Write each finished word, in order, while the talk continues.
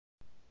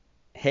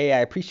Hey, I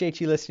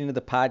appreciate you listening to the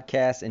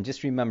podcast. And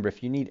just remember,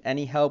 if you need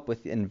any help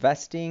with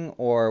investing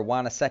or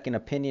want a second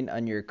opinion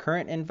on your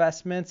current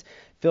investments,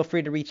 feel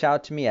free to reach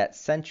out to me at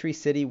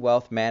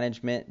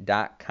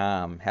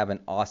centurycitywealthmanagement.com. Have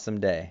an awesome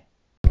day.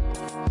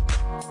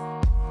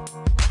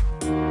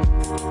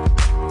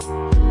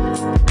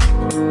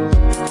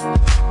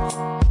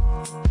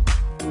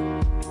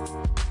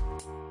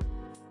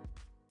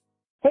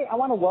 Hey, I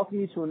want to welcome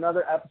you to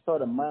another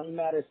episode of Money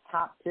Matters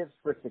Top Tips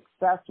for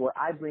Success, where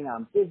I bring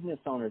on business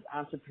owners,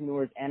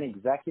 entrepreneurs, and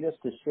executives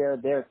to share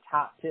their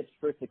top tips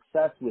for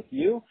success with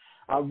you.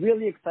 I'm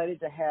really excited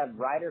to have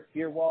Ryder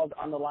Fierwald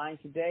on the line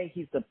today.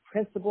 He's the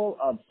principal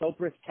of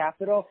Sopris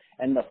Capital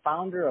and the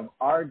founder of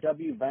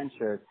RW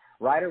Ventures.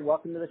 Ryder,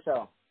 welcome to the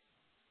show.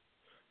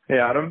 Hey,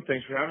 Adam.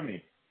 Thanks for having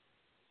me.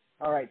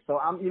 All right, so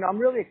I'm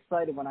really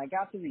excited. When I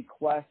got the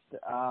request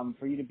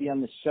for you to be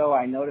on the show,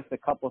 I noticed a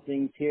couple of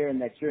things here,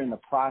 and that you're in the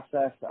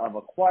process of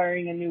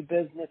acquiring a new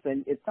business,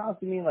 and it sounds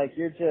to me like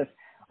you're just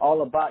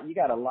all about. You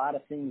got a lot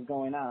of things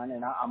going on,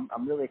 and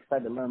I'm really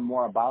excited to learn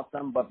more about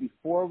them. But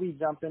before we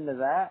jump into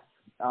that,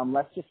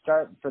 let's just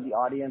start for the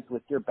audience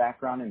with your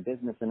background in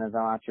business and as an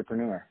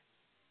entrepreneur.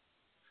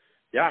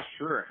 Yeah,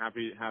 sure.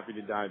 Happy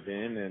to dive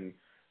in, and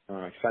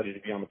excited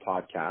to be on the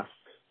podcast.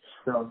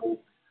 So,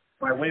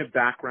 by way of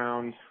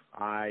background,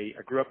 I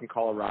grew up in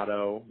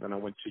Colorado, then I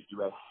went to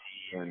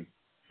USC, and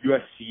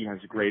USC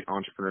has a great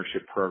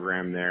entrepreneurship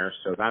program there.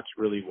 So that's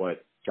really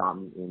what got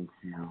me into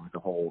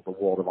the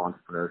world of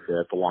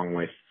entrepreneurship, along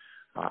with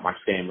my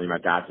family. My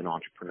dad's an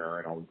entrepreneur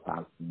and always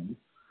has been.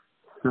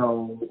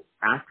 So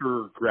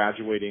after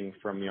graduating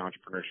from the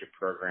entrepreneurship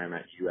program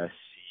at USC,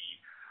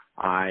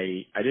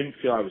 I didn't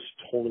feel I was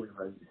totally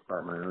ready to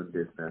start my own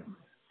business.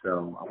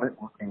 So I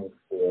went looking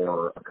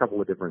for a couple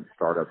of different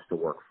startups to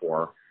work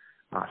for.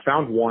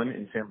 Found one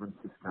in San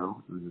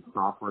Francisco. It was a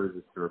software as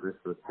a service,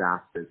 so a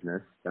SaaS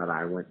business that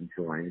I went and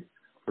joined.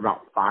 For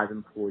about 5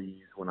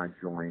 employees when I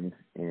joined,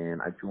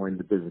 and I joined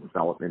the business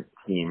development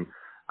team.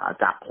 At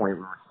that point,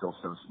 we were still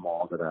so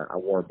small that I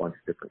wore a bunch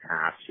of different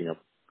hats,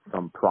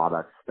 some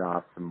product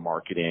stuff, some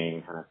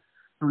marketing, kind of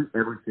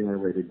everything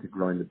related to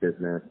growing the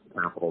business,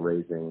 capital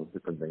raising,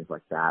 different things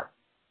like that.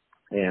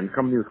 And the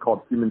company was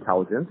called Human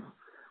Intelligence.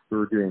 We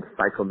were doing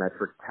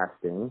psychometric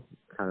testing,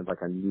 kind of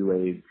like a new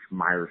age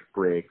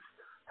Myers-Briggs,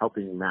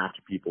 helping match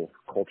people's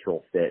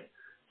cultural fit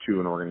to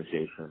an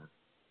organization.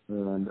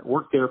 And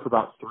worked there for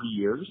about 3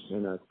 years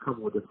in a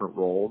couple of different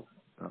roles,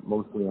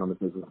 mostly on the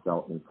business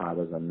development side,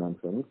 as I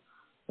mentioned,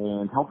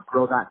 and helped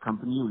grow that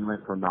company. We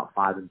went from about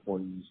 5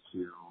 employees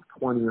to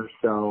 20 or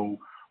so.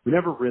 We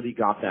never really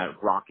got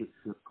that rocket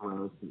ship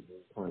growth that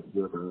you kind of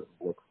hear the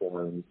look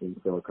for in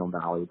Silicon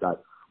Valley,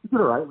 but we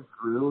did all right. We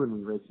grew and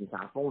we raised some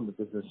capital, and the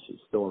business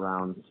is still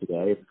around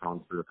today. It's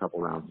gone through a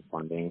couple rounds of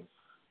funding.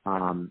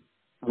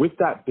 With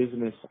that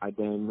business, I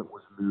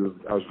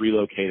was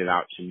relocated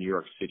out to New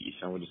York City.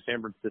 So I went to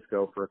San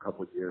Francisco for a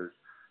couple of years,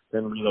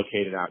 then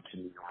relocated out to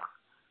New York.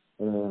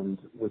 And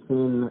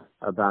within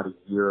about a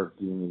year of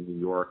being in New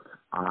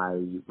York,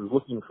 I was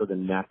looking for the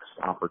next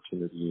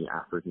opportunity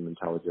after Human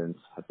Intelligence.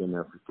 I've been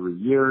there for 3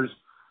 years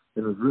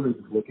and was really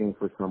just looking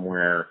for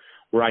somewhere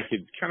where I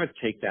could kind of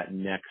take that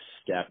next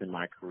step in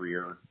my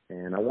career.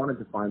 And I wanted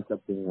to find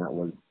something that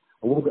was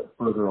a little bit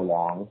further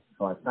along.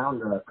 So I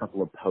found a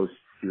couple of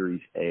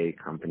post-Series A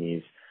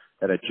companies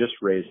that had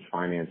just raised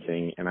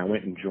financing, and I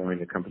went and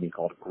joined a company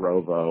called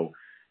Grovo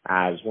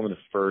as one of the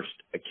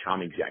first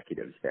account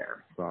executives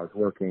there. So I was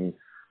working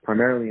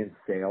primarily in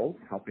sales,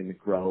 helping to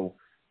grow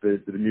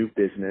the new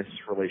business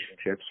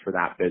relationships for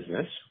that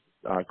business.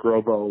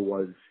 Grovo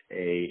was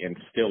and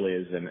still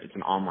is, and it's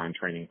an online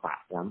training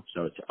platform.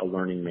 So it's a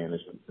learning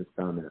management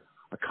system,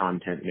 a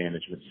content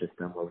management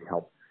system where we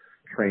help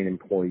train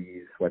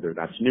employees, whether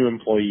that's new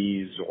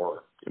employees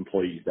or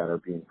employees that are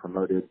being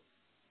promoted.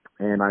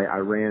 And I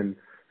ran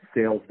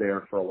sales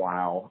there for a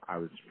while. I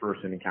was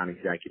first an account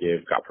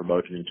executive, got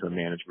promoted into a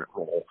management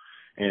role.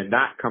 And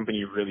that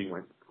company really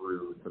went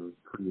through some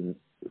pretty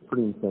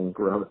insane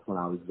growth when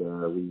I was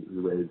there. We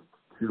raised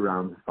 2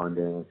 rounds of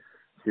funding,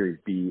 Series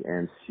B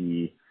and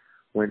C,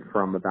 went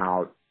from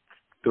about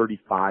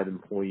 35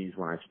 employees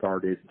when I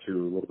started to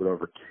a little bit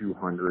over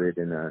 200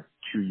 in a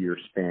 2-year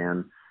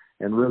span,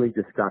 and really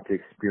just got to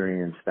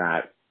experience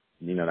that,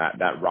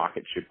 that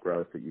rocket ship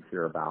growth that you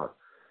hear about.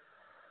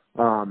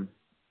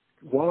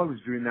 While I was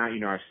doing that,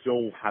 I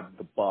still had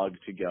the bug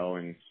to go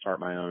and start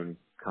my own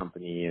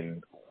company,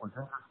 and was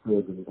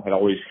interested and had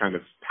always kind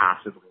of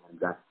passively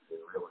invested in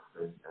real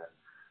estate.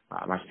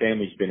 My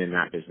family's been in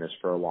that business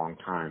for a long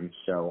time,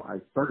 so I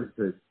started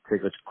to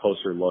take a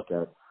closer look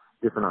at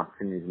different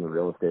opportunities in the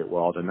real estate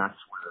world, and that's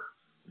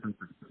where it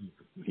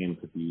came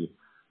to be.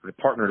 I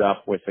partnered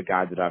up with a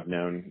guy that I've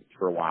known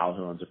for a while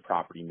who owns a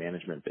property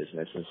management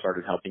business and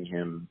started helping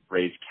him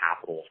raise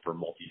capital for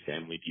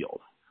multifamily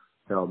deals.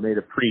 So made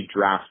a pretty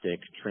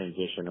drastic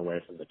transition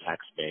away from the tech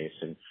space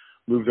and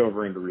moved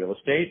over into real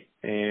estate.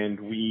 And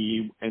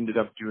we ended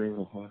up doing a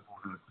handful of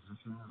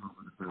acquisitions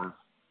over the past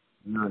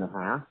year and a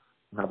half.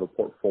 We have a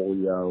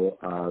portfolio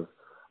of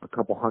a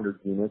couple hundred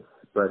units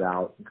spread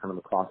out kind of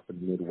across the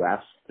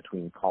Midwest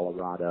between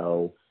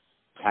Colorado,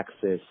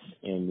 Texas,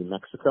 and New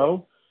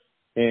Mexico.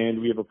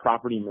 And we have a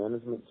property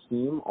management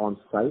team on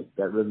site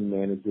that really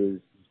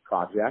manages these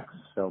projects.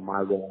 So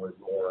my role is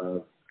more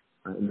of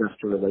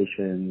investor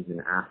relations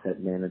and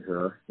asset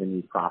manager in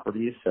these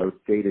properties. So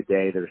day to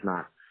day,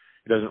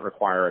 it doesn't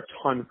require a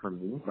ton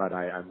from me, but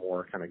I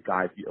more kind of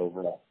guide the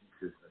overall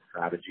thesis and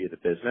strategy of the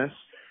business,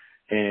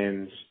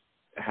 and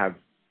have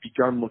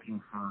begun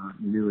looking for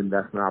new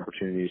investment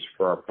opportunities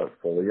for our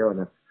portfolio. And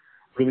that's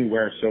really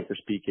where So For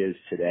Speak is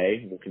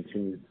today. We'll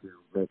continue to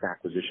make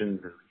acquisitions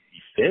as we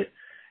see fit,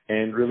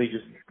 and really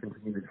just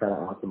continue to try to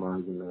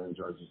optimize and manage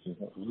our existing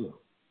portfolio.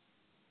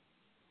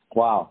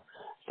 Wow.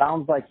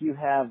 Sounds like you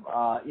have,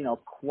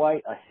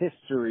 quite a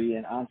history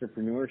in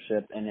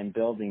entrepreneurship and in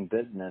building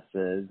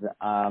businesses.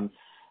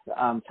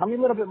 Tell me a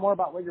little bit more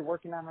about what you're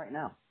working on right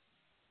now.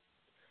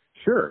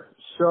 Sure.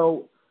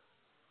 So,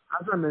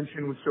 as I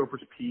mentioned with So For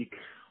Speak,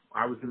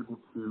 I was able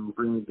to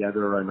bring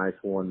together a nice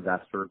little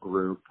investor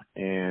group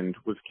and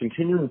was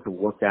continuing to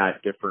look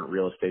at different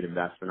real estate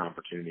investment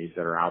opportunities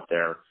that are out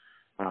there.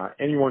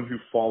 Anyone who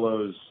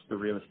follows the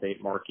real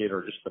estate market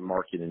or just the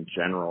market in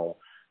general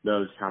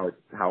knows how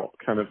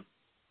kind of,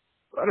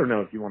 I don't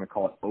know if you want to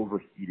call it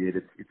overheated,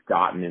 it's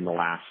gotten in the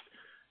last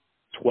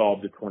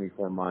 12 to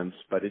 24 months,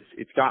 but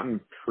it's gotten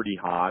pretty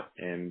hot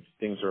and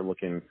things are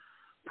looking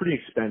pretty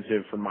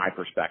expensive from my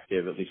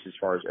perspective, at least as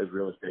far as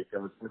real estate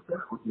goes. Instead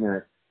of looking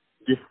at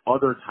just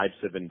other types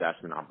of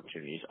investment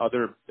opportunities,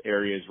 other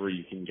areas where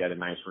you can get a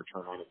nice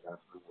return on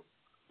investment,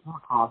 come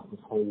across this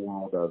whole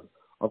world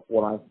of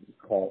what I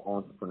call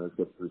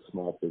entrepreneurship through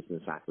small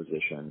business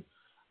acquisition.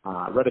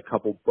 Read a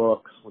couple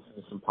books, listened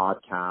to some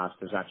podcasts.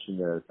 There's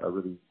actually a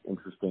really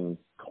interesting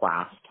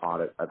class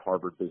taught at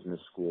Harvard Business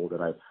School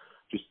that I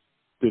just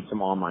did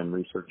some online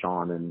research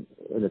on, and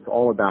it's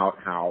all about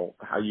how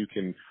you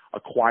can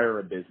acquire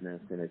a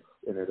business, and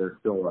there's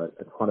still a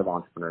ton of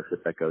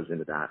entrepreneurship that goes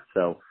into that.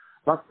 So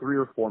about 3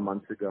 or 4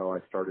 months ago, I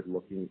started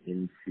looking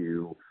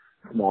into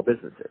small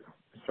businesses.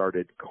 I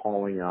started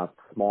calling up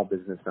small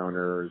business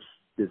owners,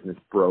 business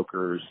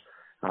brokers,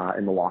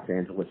 in the Los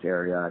Angeles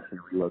area. I actually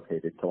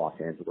relocated to Los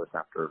Angeles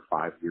after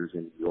 5 years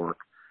in New York.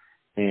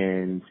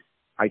 And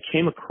I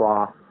came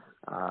across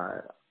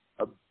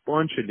a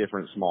bunch of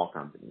different small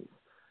companies.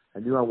 I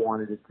knew I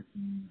wanted it to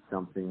be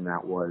something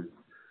that was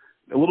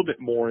a little bit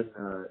more in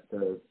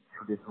the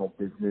traditional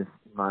business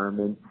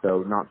environment,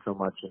 so not so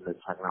much in the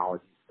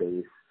technology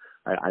space.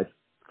 I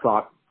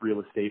thought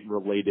real estate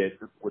related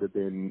would have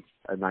been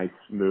a nice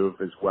move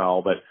as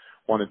well, but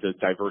wanted to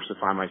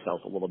diversify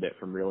myself a little bit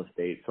from real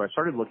estate. So I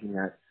started looking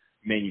at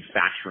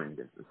manufacturing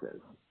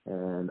businesses,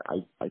 and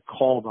I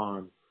called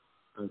on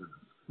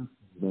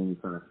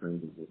manufacturing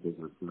businesses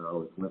or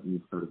so. Let me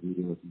started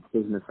meeting with these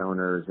business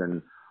owners,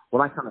 and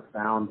what I kind of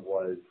found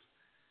was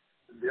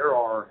there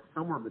are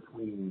somewhere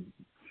between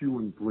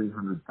 200,000 and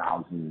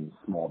 300,000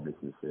 small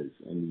businesses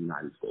in the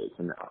United States,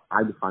 and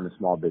I define a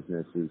small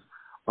business as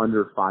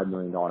under $5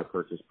 million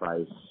purchase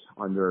price,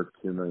 under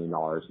 $2 million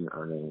in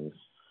earnings.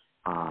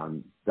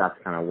 That's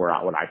kind of what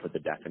I put the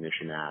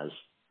definition as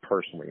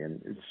personally,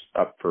 and it's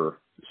up for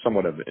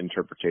somewhat of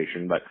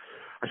interpretation. But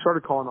I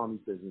started calling on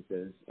these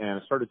businesses, and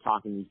I started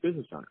talking to these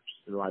business owners.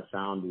 And what I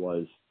found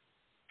was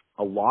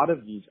a lot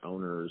of these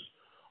owners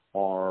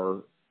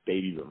are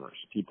baby boomers,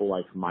 people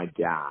like my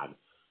dad,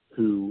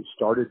 who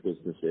started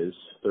businesses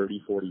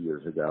 30, 40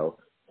 years ago,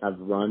 have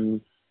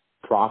run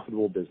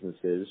profitable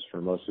businesses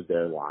for most of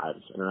their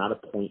lives, and are at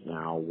a point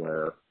now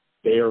where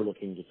they are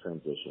looking to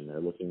transition.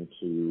 They're looking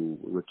to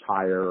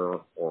retire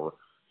or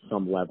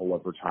some level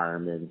of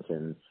retirement,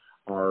 and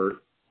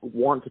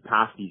want to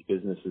pass these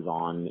businesses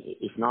on,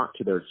 if not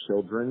to their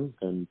children,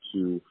 then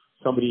to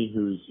somebody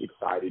who's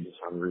excited, is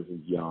hungry,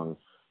 who's young.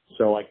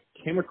 So I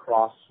came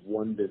across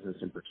one business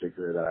in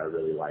particular that I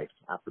really liked.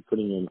 After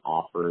putting in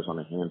offers on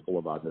a handful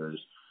of others,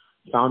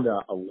 found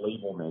a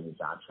label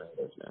manufacturing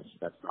business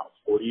that's about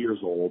 40 years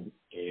old,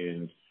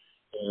 and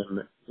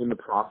in the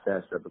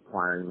process of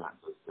acquiring that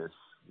business,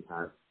 we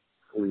have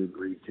fully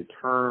agreed to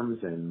terms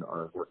and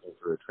are working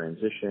through a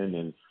transition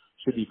and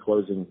should be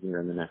closing here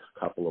in the next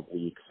couple of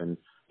weeks. And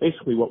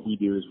basically what we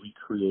do is we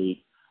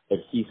create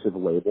adhesive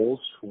labels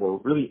for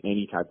really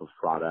any type of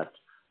product,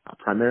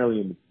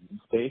 primarily in the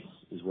beauty space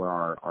is where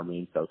our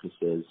main focus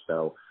is.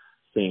 So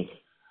think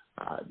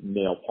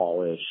nail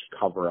polish,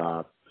 cover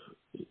up,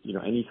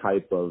 any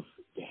type of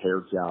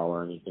hair gel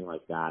or anything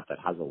like that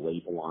has a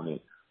label on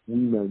it. We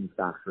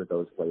manufacture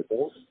those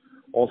labels.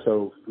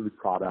 Also food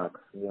products,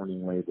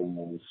 warning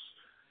labels,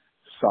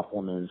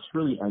 supplements,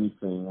 really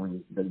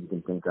anything that you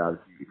can think of.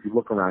 If you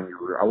look around your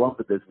room, I love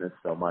the business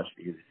so much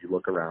because if you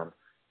look around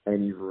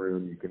any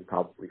room, you can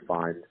probably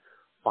find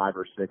 5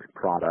 or 6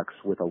 products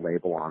with a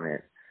label on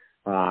it.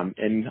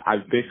 And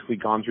I've basically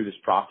gone through this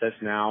process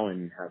now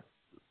and have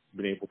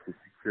been able to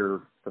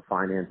secure the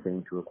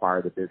financing to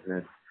acquire the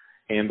business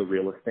and the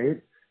real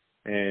estate.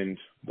 And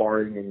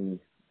barring any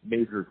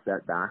major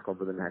setback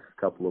over the next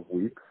couple of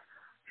weeks,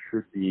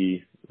 should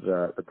be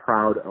the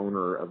proud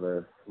owner of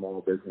a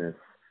small business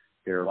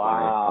here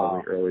by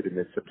Wow. probably early to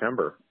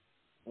mid-September.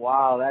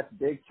 Wow, that's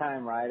big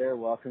time, Ryder.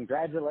 Well,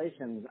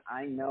 congratulations.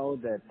 I know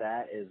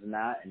that is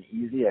not an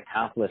easy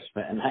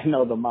accomplishment, and I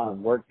know the amount of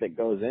work that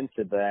goes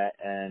into that,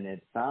 and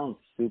it sounds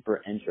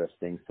super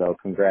interesting. So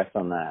congrats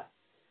on that.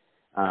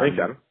 Thanks,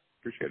 Adam.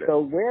 Appreciate it.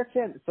 So where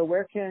can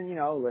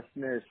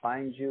listeners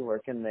find you? Where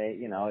can they,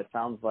 it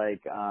sounds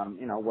like,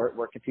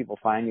 where can people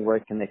find you? Where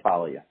can they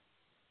follow you?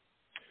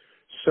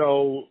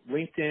 So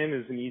LinkedIn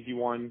is an easy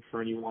one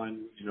for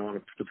anyone,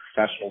 on the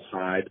professional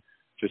side.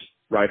 Just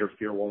Ryder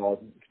Fierwald,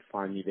 you can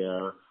find me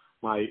there.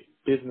 My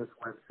business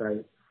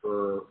website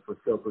for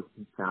Silver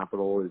Peak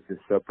Capital is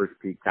just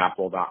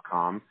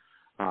silverspeakcapital.com.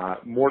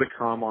 More to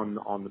come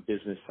on the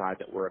business side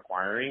that we're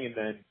acquiring. And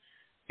then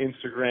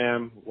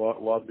Instagram,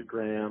 love the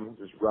gram,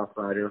 just Rough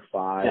Ryder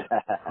 5.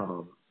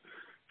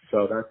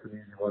 So that's an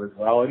easy one as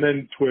well. And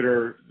then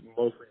Twitter,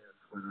 mostly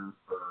Twitter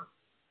for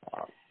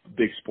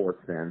big sports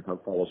fans. I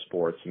follow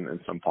sports and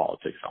some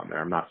politics on there.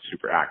 I'm not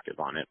super active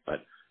on it,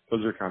 but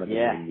those are kind of the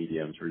main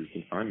mediums where you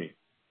can find me.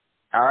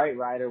 All right,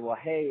 Ryder. Well,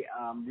 hey,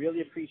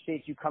 really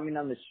appreciate you coming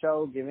on the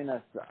show, giving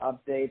us the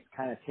updates,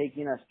 kind of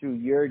taking us through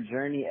your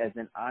journey as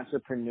an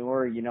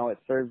entrepreneur. It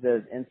serves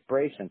as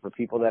inspiration for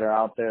people that are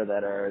out there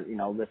that are,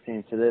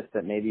 listening to this,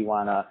 that maybe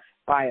want to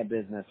buy a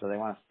business or they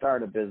want to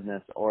start a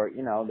business or,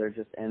 they're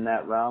just in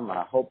that realm.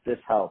 I hope this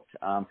helped.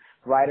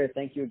 Ryder,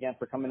 thank you again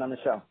for coming on the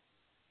show.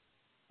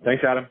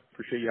 Thanks, Adam.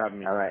 Appreciate you having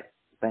me. All right.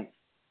 Thanks.